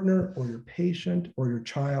partner or your patient or your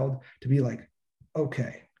child to be like,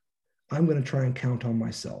 okay, I'm going to try and count on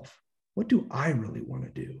myself. What do I really want to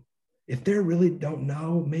do? If they really don't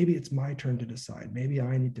know, maybe it's my turn to decide. Maybe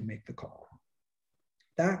I need to make the call.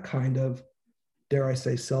 That kind of, dare I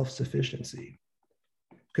say, self-sufficiency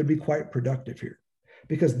could be quite productive here.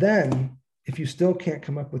 Because then, if you still can't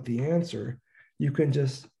come up with the answer, you can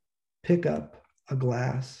just pick up a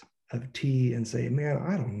glass of tea and say, man,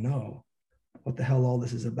 I don't know what the hell all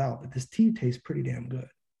this is about, but this tea tastes pretty damn good.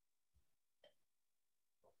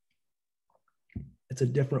 It's a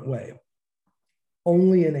different way,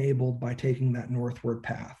 only enabled by taking that northward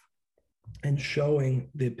path and showing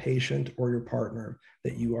the patient or your partner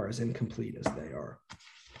that you are as incomplete as they are.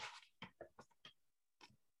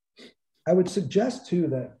 I would suggest too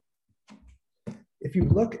that if you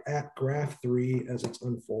look at graph 3 as it's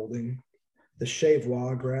unfolding, the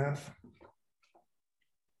Chevois graph,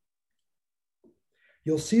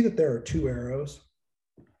 you'll see that there are two arrows,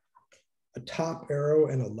 a top arrow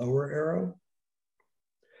and a lower arrow.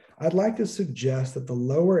 I'd like to suggest that the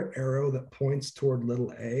lower arrow that points toward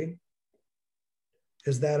little a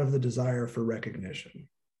is that of the desire for recognition.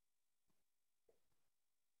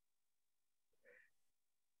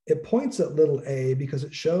 It points at little a because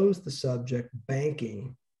it shows the subject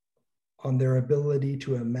banking on their ability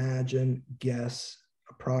to imagine, guess,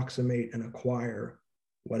 approximate, and acquire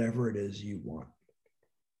whatever it is you want.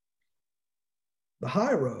 The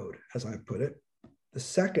high road, as I put it, the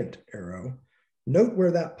second arrow, note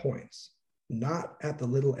where that points, not at the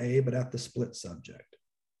little a, but at the split subject.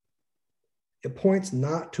 It points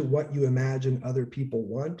not to what you imagine other people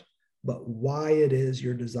want, but why it is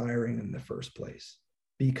you're desiring in the first place,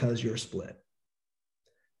 because you're split.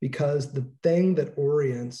 Because the thing that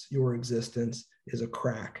orients your existence is a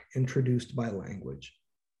crack introduced by language,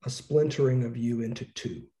 a splintering of you into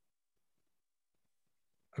two,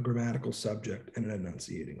 a grammatical subject and an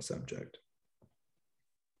enunciating subject.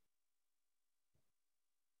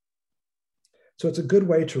 So it's a good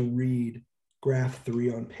way to read graph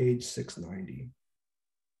 3 on page 690.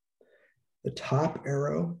 The top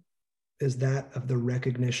arrow is that of the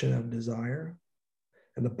recognition of desire,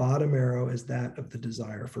 and the bottom arrow is that of the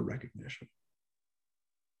desire for recognition.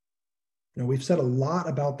 Now, we've said a lot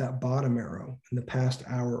about that bottom arrow in the past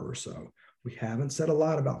hour or so. We haven't said a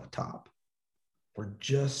lot about the top. We're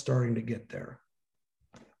just starting to get there.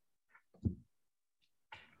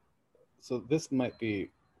 So this might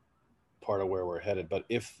be part of where we're headed, but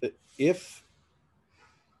if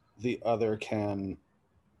there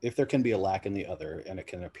can be a lack in the other and it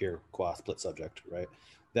can appear qua split subject, right?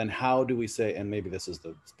 Then how do we say, and maybe this is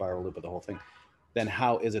the spiral loop of the whole thing, then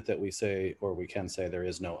how is it that we say, or we can say, there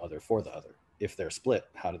is no other for the other? If they're split,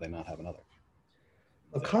 how do they not have an other?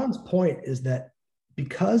 Lacan's point is that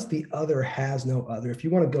because the other has no other, if you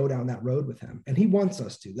want to go down that road with him, and he wants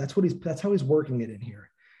us to, that's how he's working it in here.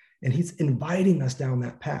 And he's inviting us down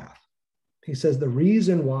that path. He says the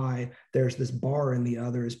reason why there's this bar in the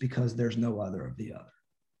other is because there's no other of the other.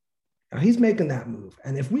 Now he's making that move.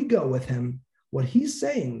 And if we go with him, what he's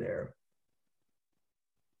saying there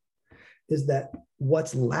is that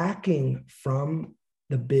what's lacking from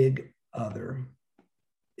the big other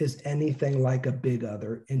is anything like a big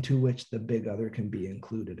other into which the big other can be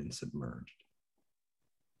included and submerged.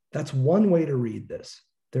 That's one way to read this.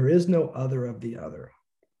 There is no other of the other,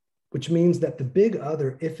 which means that the big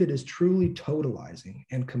other, if it is truly totalizing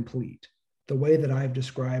and complete, the way that I've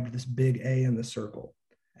described this big A in the circle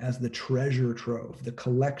as the treasure trove, the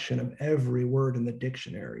collection of every word in the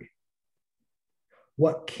dictionary,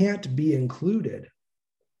 what can't be included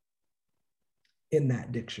in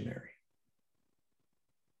that dictionary?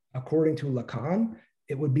 According to Lacan,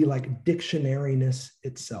 it would be like dictionariness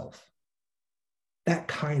itself. That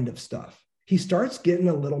kind of stuff. He starts getting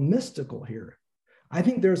a little mystical here. I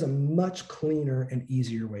think there's a much cleaner and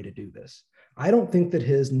easier way to do this. I don't think that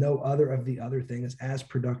his no other of the other thing is as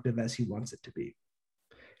productive as he wants it to be.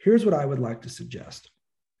 Here's what I would like to suggest.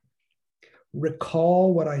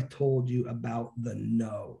 Recall what I told you about the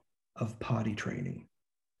no of potty training.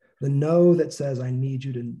 The no that says, I need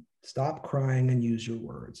you to stop crying and use your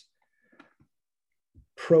words.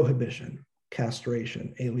 Prohibition,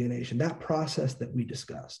 castration, alienation, that process that we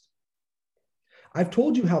discussed. I've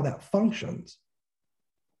told you how that functions.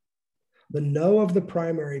 The no of the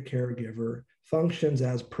primary caregiver functions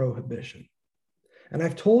as prohibition. And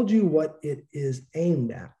I've told you what it is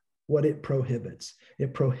aimed at, what it prohibits.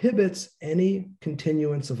 It prohibits any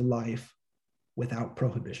continuance of life without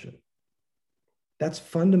prohibition. That's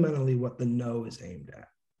fundamentally what the no is aimed at.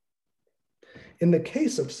 In the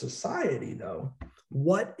case of society, though,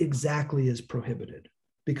 what exactly is prohibited?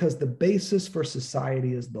 Because the basis for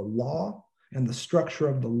society is the law, and the structure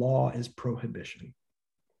of the law is prohibition.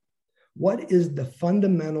 What is the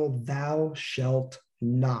fundamental thou shalt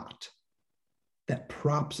not that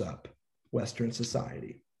props up Western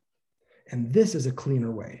society? And this is a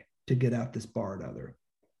cleaner way to get at this barred other.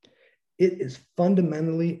 It is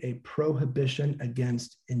fundamentally a prohibition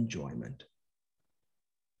against enjoyment.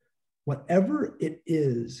 Whatever it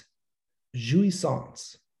is,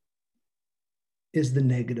 jouissance is the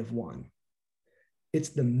negative one. It's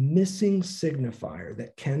the missing signifier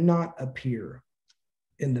that cannot appear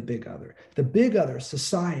in the big other. The big other,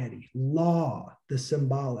 society, law, the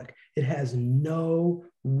symbolic, it has no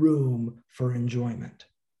room for enjoyment.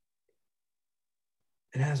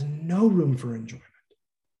 It has no room for enjoyment.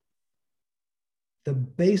 The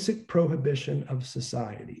basic prohibition of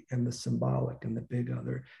society and the symbolic and the big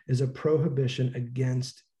other is a prohibition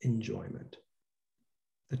against enjoyment.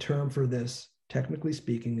 The term for this, technically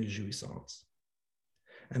speaking, is jouissance.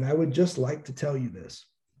 And I would just like to tell you this.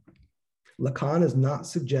 Lacan is not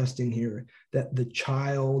suggesting here that the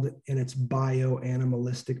child in its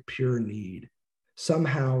bio-animalistic pure need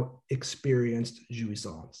somehow experienced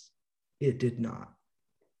jouissance. It did not.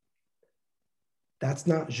 That's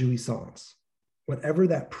not jouissance. Whatever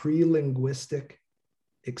that pre-linguistic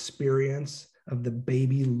experience of the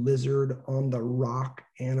baby lizard on the rock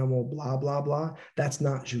animal, blah, blah, blah, that's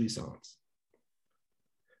not jouissance.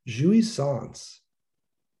 Jouissance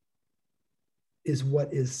is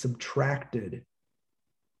what is subtracted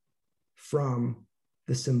from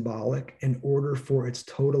the symbolic in order for its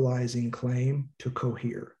totalizing claim to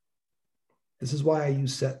cohere. This is why I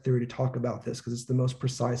use set theory to talk about this, because it's the most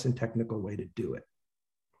precise and technical way to do it.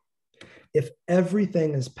 If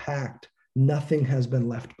everything is packed, nothing has been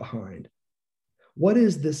left behind. What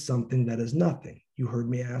is this something that is nothing? You heard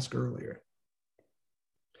me ask earlier.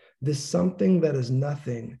 This something that is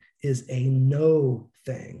nothing is a no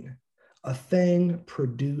thing, a thing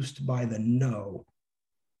produced by the no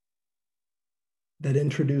that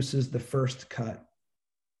introduces the first cut,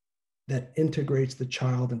 that integrates the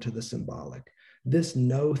child into the symbolic. This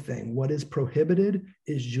no thing, what is prohibited,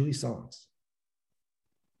 is jouissance.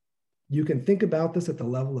 You can think about this at the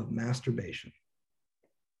level of masturbation.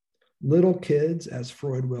 Little kids, as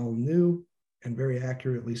Freud well knew, and very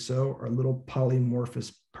accurately so, are little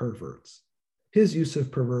polymorphous perverts. His use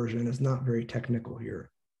of perversion is not very technical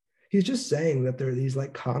here. He's just saying that they're these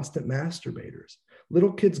like constant masturbators.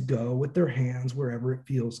 Little kids go with their hands wherever it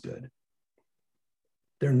feels good.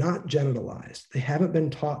 They're not genitalized. They haven't been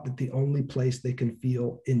taught that the only place they can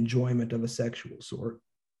feel enjoyment of a sexual sort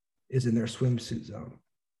is in their swimsuit zone.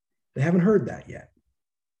 They haven't heard that yet.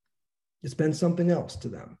 It's been something else to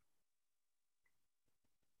them.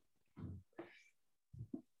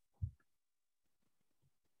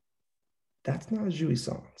 That's not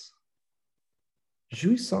jouissance.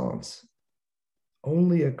 Jouissance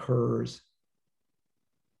only occurs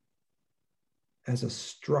as a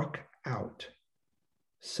struck out,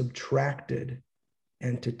 subtracted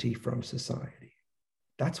entity from society.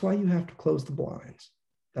 That's why you have to close the blinds.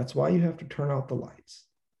 That's why you have to turn out the lights.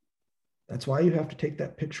 That's why you have to take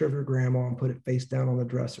that picture of your grandma and put it face down on the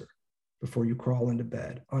dresser before you crawl into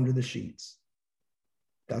bed, under the sheets.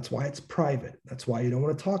 That's why it's private. That's why you don't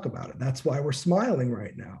want to talk about it. That's why we're smiling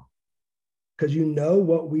right now. Because you know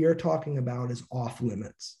what we are talking about is off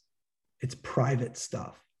limits. It's private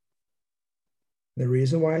stuff. The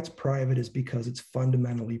reason why it's private is because it's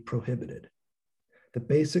fundamentally prohibited. The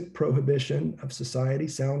basic prohibition of society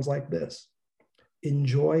sounds like this: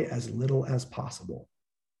 enjoy as little as possible.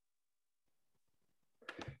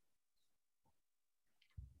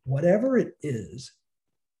 Whatever it is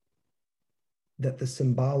that the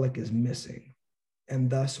symbolic is missing and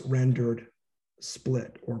thus rendered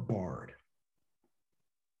split or barred,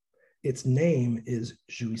 its name is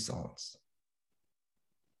jouissance.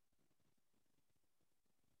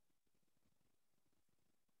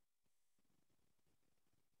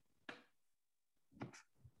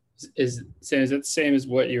 Is that the same as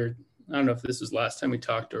what you're, I don't know if this was last time we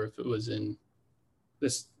talked or if it was in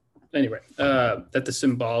this, anyway, that the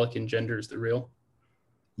symbolic engenders the real?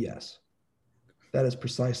 Yes, that is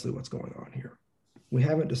precisely what's going on here. We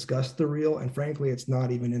haven't discussed the real, and frankly, it's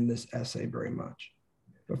not even in this essay very much.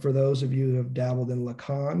 But for those of you who have dabbled in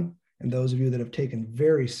Lacan, and those of you that have taken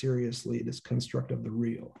very seriously this construct of the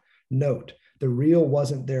real, note, the real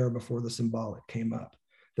wasn't there before the symbolic came up.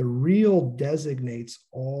 The real designates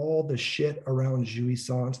all the shit around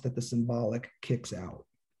jouissance that the symbolic kicks out.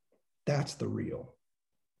 That's the real.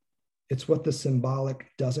 It's what the symbolic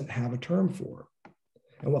doesn't have a term for.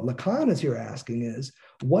 And what Lacan is here asking is,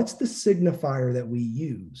 what's the signifier that we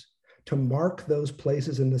use to mark those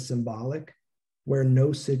places in the symbolic where no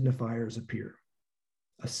signifiers appear?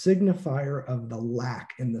 A signifier of the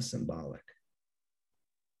lack in the symbolic.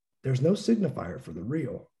 There's no signifier for the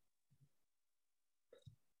real.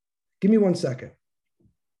 Give me 1 second.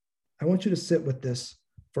 I want you to sit with this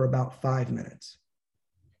for about 5 minutes.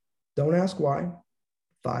 Don't ask why.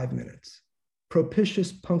 5 minutes.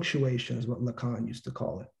 Propitious punctuation is what Lacan used to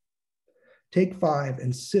call it. Take 5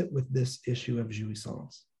 and sit with this issue of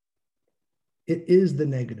jouissance. It is the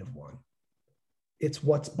negative one. It's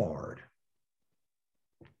what's barred.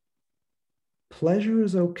 Pleasure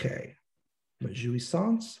is okay, but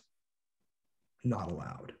jouissance, not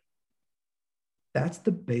allowed. That's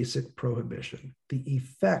the basic prohibition, the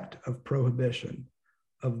effect of prohibition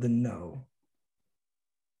of the no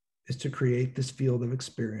is to create this field of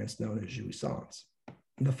experience known as jouissance.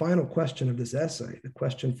 And the final question of this essay, the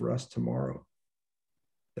question for us tomorrow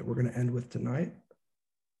that we're going to end with tonight,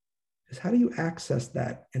 is how do you access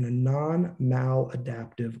that in a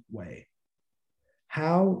non-maladaptive way?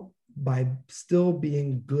 How, by still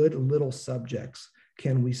being good little subjects,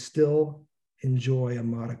 can we still enjoy a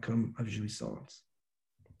modicum of jouissance?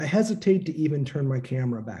 I hesitate to even turn my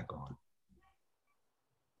camera back on.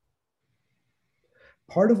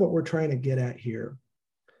 Part of what we're trying to get at here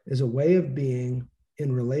is a way of being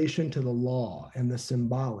in relation to the law and the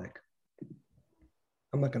symbolic.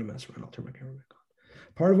 I'm not going to mess around. I'll turn my camera back on.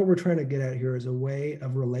 Part of what we're trying to get at here is a way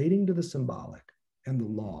of relating to the symbolic and the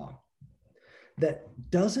law that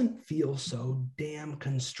doesn't feel so damn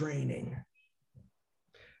constraining.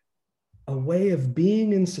 A way of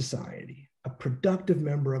being in society, a productive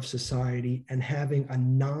member of society, and having a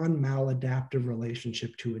non-maladaptive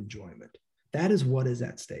relationship to enjoyment. That is what is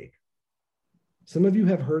at stake. Some of you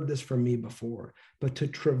have heard this from me before, but to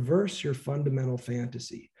traverse your fundamental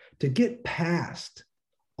fantasy, to get past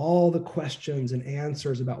all the questions and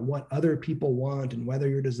answers about what other people want and whether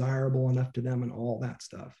you're desirable enough to them and all that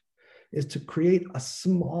stuff, is to create a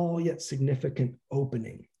small yet significant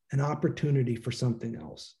opening, an opportunity for something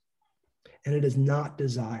else. And it is not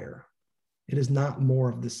desire. It is not more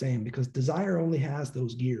of the same, because desire only has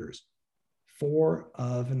those gears: for,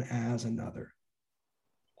 of, and as another.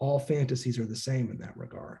 All fantasies are the same in that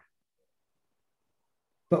regard.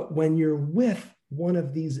 But when you're with one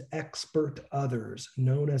of these expert others,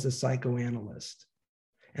 known as a psychoanalyst,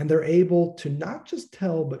 and they're able to not just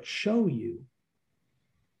tell, but show you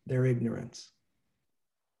their ignorance,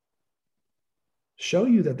 show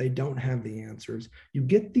you that they don't have the answers, you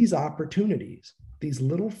get these opportunities, these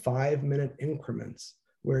little 5-minute increments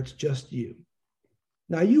where it's just you.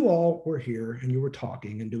 Now, you all were here and you were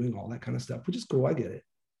talking and doing all that kind of stuff, which is cool, I get it.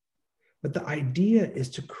 But the idea is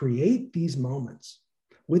to create these moments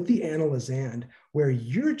with the analysand where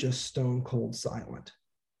you're just stone cold silent.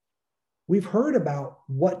 We've heard about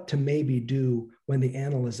what to maybe do when the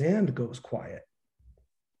analysand goes quiet.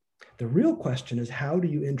 The real question is, how do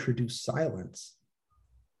you introduce silence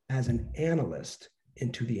as an analyst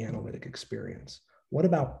into the analytic experience? What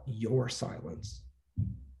about your silence?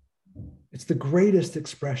 It's the greatest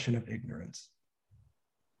expression of ignorance.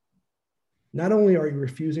 Not only are you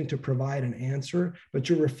refusing to provide an answer, but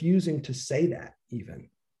you're refusing to say that even.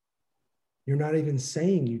 You're not even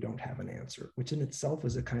saying you don't have an answer, which in itself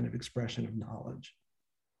is a kind of expression of knowledge.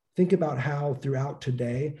 Think about how throughout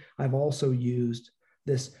today, I've also used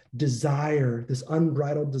this desire, this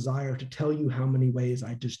unbridled desire to tell you how many ways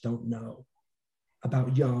I just don't know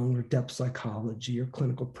about Jung or depth psychology or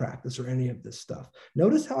clinical practice or any of this stuff.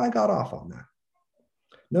 Notice how I got off on that.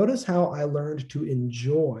 Notice how I learned to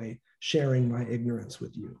enjoy sharing my ignorance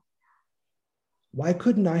with you. Why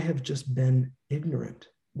couldn't I have just been ignorant?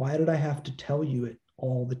 Why did I have to tell you it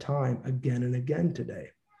all the time, again and again today?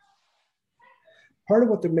 Part of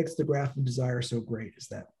what makes the graph of desire so great is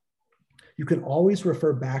that you can always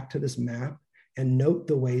refer back to this map and note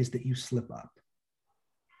the ways that you slip up.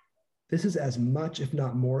 This is as much, if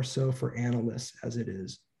not more so, for analysts as it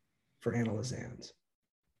is for analysands.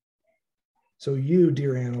 So you,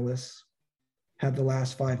 dear analysts, had the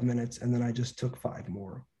last 5 minutes, and then I just took 5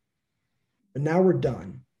 more. But now we're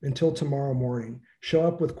done. Until tomorrow morning, show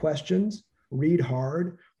up with questions, read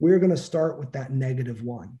hard. We're going to start with that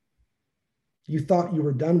 -1. You thought you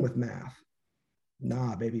were done with math.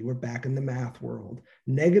 Nah, baby, we're back in the math world.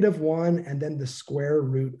 -1 and then the square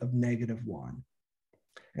root of -1.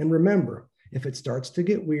 And remember, if it starts to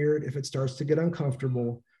get weird, if it starts to get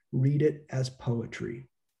uncomfortable, read it as poetry.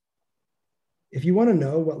 If you want to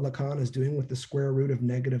know what Lacan is doing with the square root of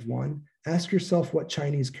 -1, ask yourself what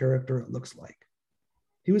Chinese character it looks like.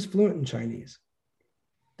 He was fluent in Chinese.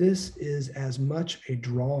 This is as much a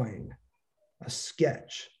drawing, a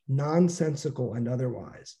sketch, nonsensical and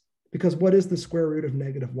otherwise. Because what is the square root of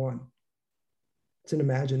 -1? It's an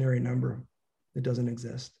imaginary number. It doesn't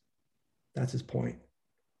exist. That's his point.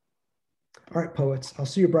 All right, poets, I'll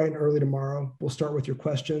see you bright and early tomorrow. We'll start with your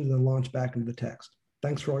questions and then launch back into the text.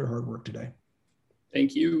 Thanks for all your hard work today.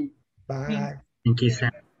 Thank you. Bye. Thank you,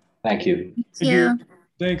 Sam. Thank you. Yeah.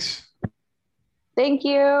 Thanks. Thank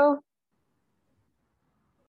you.